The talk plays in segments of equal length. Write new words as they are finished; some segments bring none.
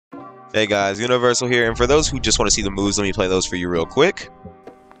Hey guys, Universal here, and for those who just want to see the moves, let me play those for you real quick.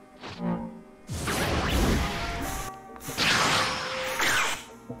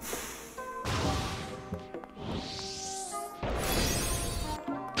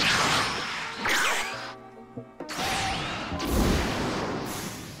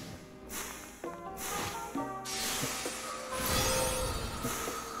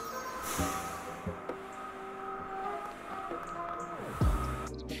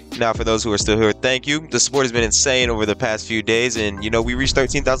 Now, for those who are still here, thank you. The support has been insane over the past few days, and we reached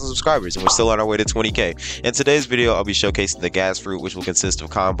 13,000 subscribers, and we're still on our way to 20K. In today's video, I'll be showcasing the gas fruit, which will consist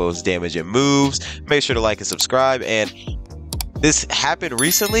of combos, damage, and moves. Make sure to like and subscribe. And this happened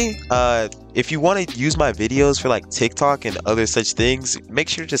recently. If you want to use my videos for like TikTok and other such things, make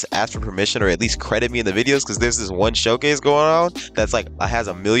sure to just ask for permission or at least credit me in the videos, because there's this one showcase going on that's like has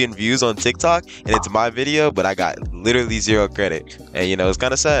 1 million views on TikTok, and it's my video, but I got literally 0 credit, and it's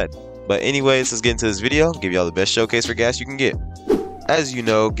kind of sad. But anyways, let's get into this video. Give y'all the best showcase for gas you can get. As you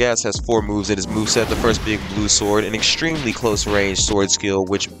know, Gas has 4 moves in his moveset. The first being Blue Sword, an extremely close range sword skill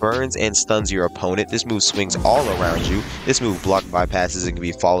which burns and stuns your opponent. This move swings all around you. This move block bypasses and can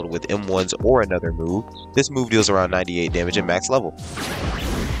be followed with M1s or another move. This move deals around 98 damage at max level.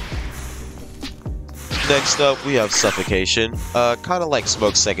 Next up, we have Suffocation. Kind of like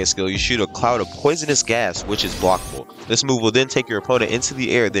Smoke's second skill, you shoot a cloud of poisonous gas, which is blockable. This move will then take your opponent into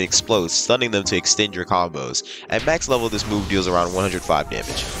the air, then explodes, stunning them to extend your combos. At max level, this move deals around 105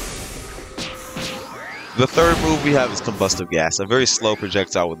 damage. The third move we have is Combustive Gas, a very slow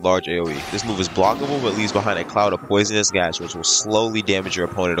projectile with large AoE. This move is blockable, but leaves behind a cloud of poisonous gas, which will slowly damage your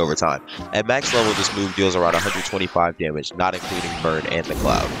opponent over time. At max level, this move deals around 125 damage, not including burn and the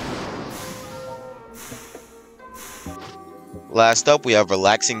cloud. Last up, we have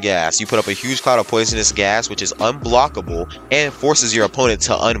Relaxing Gas. You put up a huge cloud of poisonous gas, which is unblockable, and forces your opponent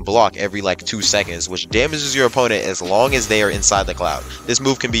to unblock every like 2 seconds, which damages your opponent as long as they are inside the cloud. This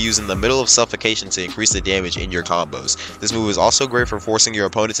move can be used in the middle of Suffocation to increase the damage in your combos. This move is also great for forcing your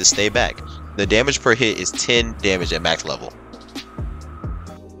opponent to stay back. The damage per hit is 10 damage at max level.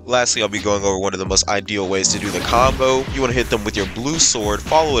 Lastly, I'll be going over one of the most ideal ways to do the combo. You want to hit them with your Blue Sword,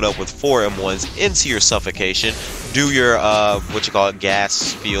 follow it up with 4 M1s into your Suffocation, do your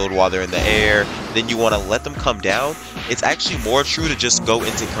gas field while they're in the air, then you want to let them come down. It's actually more true to just go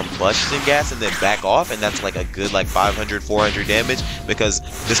into Combustion Gas and then back off, and that's like a good 500, 400 damage, because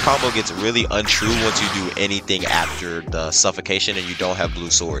this combo gets really untrue once you do anything after the Suffocation and you don't have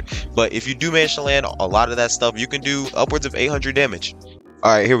Blue Sword. But if you do manage to land a lot of that stuff, you can do upwards of 800 damage.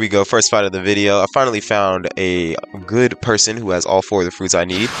 Alright, here we go. First fight of the video. I finally found a good person who has all 4 of the fruits I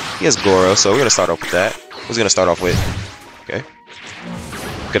need. He has Goro, so we're going to start off with that. Who's going to start off with? Okay.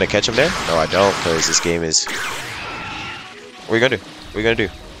 Gonna catch him there? No, I don't, because this game is... What are you going to do? What are you going to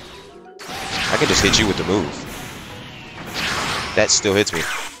do? I can just hit you with the move. That still hits me.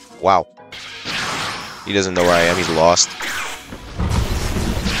 Wow. He doesn't know where I am. He's lost.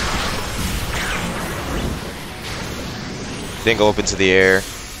 Then go up into the air,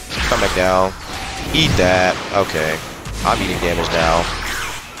 come back down, eat that. Okay, I'm eating damage now.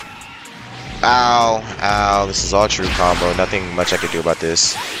 Ow, ow, this is all true combo. Nothing much I could do about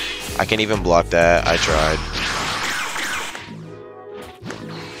this. I can't even block that. I tried.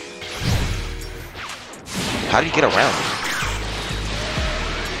 How did he get around me?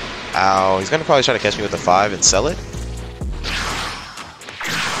 Ow, he's gonna probably try to catch me with a 5 and sell it.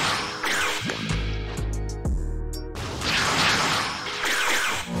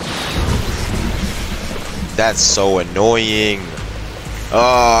 That's so annoying.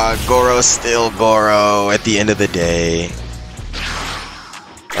 Oh, Goro's still Goro at the end of the day.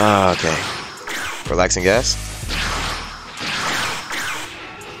 Oh, okay. Relaxing Gas.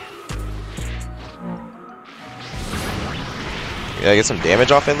 Yeah, get some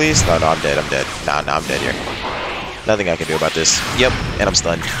damage off at least? No, I'm dead. I'm dead. Nah, I'm dead here. Nothing I can do about this. Yep, and I'm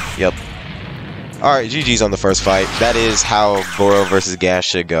stunned. Yep. Alright, GG's on the first fight. That is how Goro versus Gas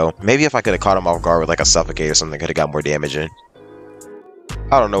should go. Maybe if I could have caught him off guard with like a Suffocate or something, could have got more damage in.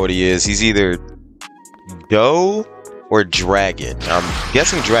 I don't know what he is. He's either Doe or Dragon. I'm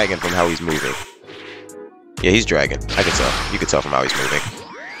guessing Dragon from how he's moving. Yeah, he's Dragon. I can tell. You can tell from how he's moving.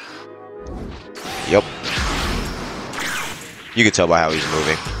 Yep. You can tell by how he's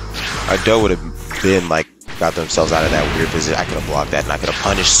moving. A Doe would have been like got themselves out of that weird position. I could have blocked that and I could have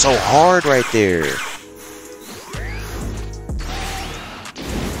punished so hard right there.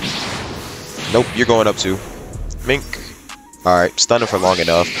 Nope, you're going up too. Mink. Alright, stun him for long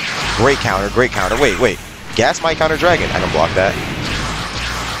enough. Great counter, great counter. Wait. Gas might counter Dragon. I can block that.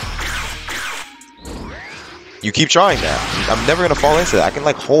 You keep trying that. I'm never gonna fall into that. I can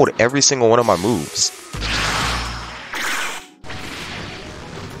like hold every single one of my moves.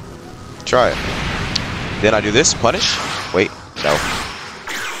 Try it. Then I do this. Punish. Wait. No.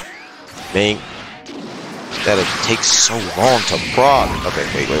 Dang. That'll take so long to proc. Okay,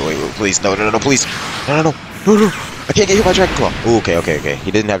 wait. Please. No, please. No. I can't get hit by Dragon Claw. Ooh, okay.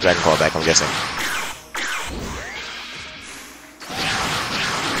 He didn't have Dragon Claw back, I'm guessing.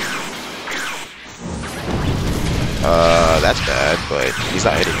 That's bad, but he's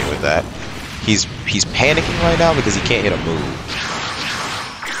not hitting me with that. He's panicking right now because he can't hit a move.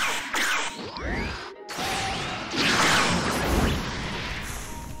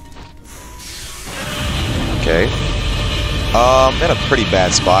 Okay. I'm in a pretty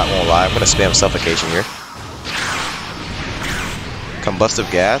bad spot, won't lie. I'm gonna spam Suffocation here. Combustive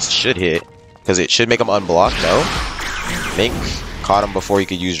Gas should hit, because it should make him unblock. No. Mink caught him before he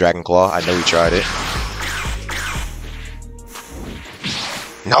could use Dragon Claw. I know he tried it.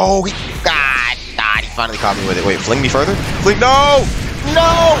 No, he finally caught me with it. Wait, fling me further? Fling, no!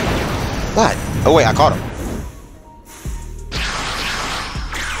 What? Oh wait, I caught him.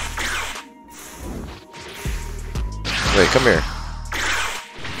 Wait, come here.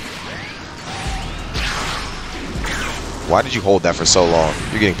 Why did you hold that for so long?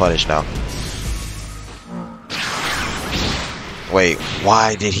 You're getting punished now. Wait,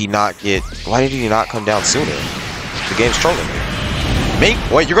 why did he not come down sooner? The game's trolling me. Mink,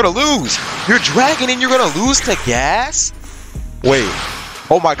 wait, you're gonna lose! You're dragging and you're gonna lose to gas? Wait.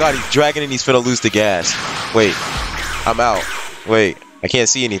 Oh my god, he's dragging and he's finna lose to gas. Wait. I'm out. Wait. I can't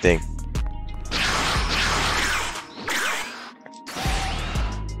see anything.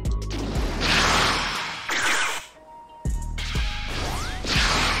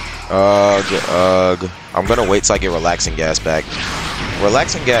 Ugh. I'm gonna wait till I get Relaxing Gas back.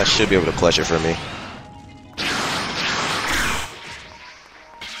 Relaxing Gas should be able to clutch it for me.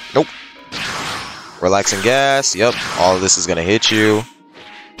 Nope. Relaxing Gas. Yep. All of this is gonna hit you.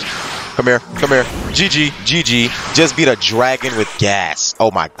 Come here. GG. Just beat a dragon with gas. Oh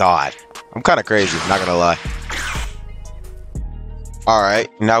my god. I'm kind of crazy, not gonna lie.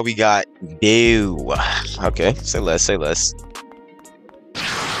 Alright. Now we got Dew. Okay. Say less.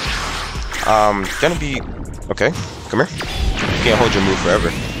 Gonna be... Okay. Come here. You can't hold your move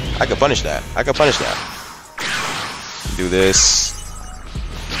forever. I can punish that. Do this.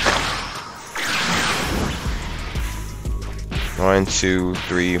 1, 2,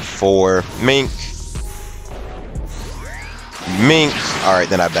 3, 4. Mink. Alright,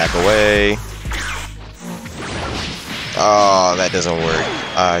 then I back away. Oh, that doesn't work.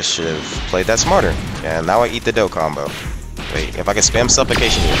 I should have played that smarter. And now I eat the dough combo. Wait, if I can spam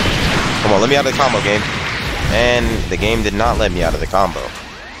Suffocation here. Come on, let me out of the combo game. And the game did not let me out of the combo.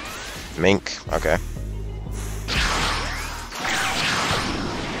 Mink. Okay.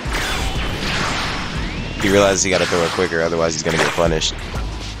 He realizes he gotta throw it quicker, otherwise he's gonna get punished.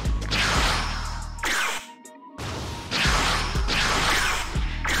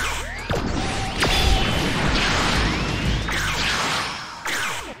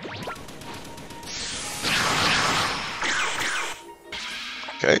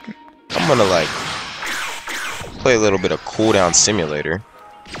 Okay. I'm gonna like play a little bit of cooldown simulator.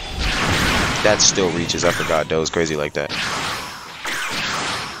 That still reaches. I forgot Doe's crazy like that.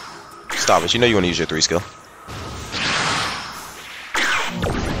 Stop it. You know you want to use your 3 skill.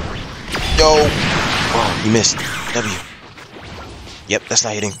 Yo! Oh, you missed. W. Yep, that's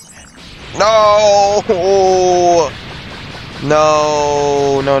not hitting. No! No!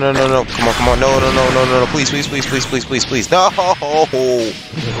 Come on. No. Please. No!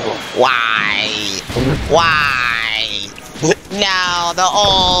 Why? No, the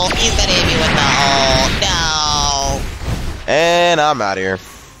ult. He's gonna hit me with the ult. No! And I'm out of here.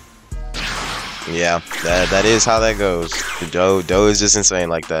 Yeah, that is how that goes. Doe is just insane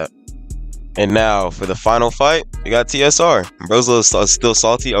like that. And now for the final fight, we got TSR. Bro's still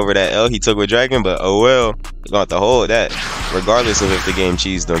salty over that L he took with Dragon, but oh well, he's gonna have to hold that, regardless of if the game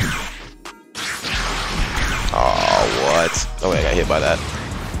cheesed him. Oh, what? Oh wait, I got hit by that.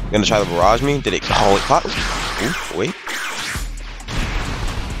 Gonna try to barrage me? Did it? Oh, it caught. Ooh, wait.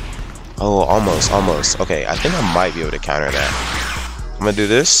 Oh, almost. Okay, I think I might be able to counter that. I'm gonna do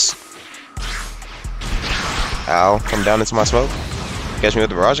this. Ow, come down into my smoke. Catch me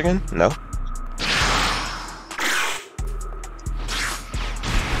with the barrage again? No.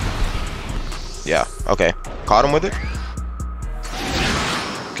 Yeah, okay. Caught him with it.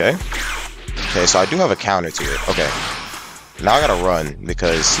 Okay, so I do have a counter to it. Okay. Now I gotta run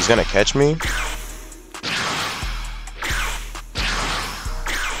because he's gonna catch me.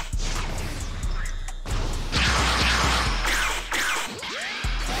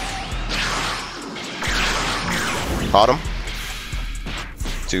 Caught him.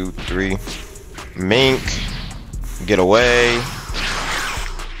 2, 3. Mink. Get away.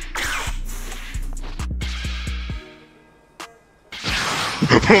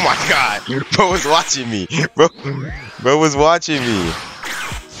 Oh my god. Bro was watching me. Bro was watching me.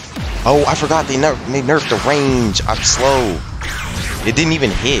 Oh, I forgot they nerfed the range. I'm slow. It didn't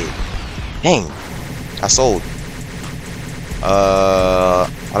even hit. Dang. I sold. I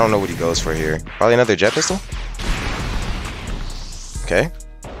don't know what he goes for here. Probably another jet pistol? Okay.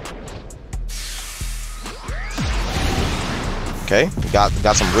 Okay.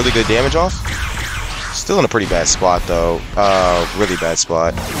 Got some really good damage off. Still in a pretty bad spot though. Really bad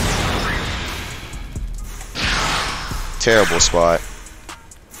spot. Terrible spot.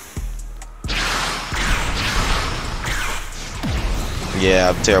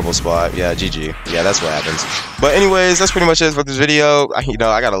 Yeah, terrible spot. Yeah, GG. Yeah, that's what happens. But anyways, that's pretty much it for this video. You know,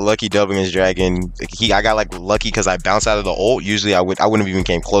 I got a lucky dub against Dragon. I got like lucky because I bounced out of the ult. Usually I wouldn't have even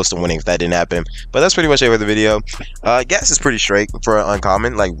came close to winning if that didn't happen. But that's pretty much it for the video. Gas is pretty straight for an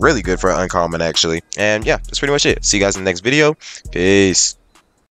uncommon. Like really good for an uncommon actually. And yeah, that's pretty much it. See you guys in the next video. Peace.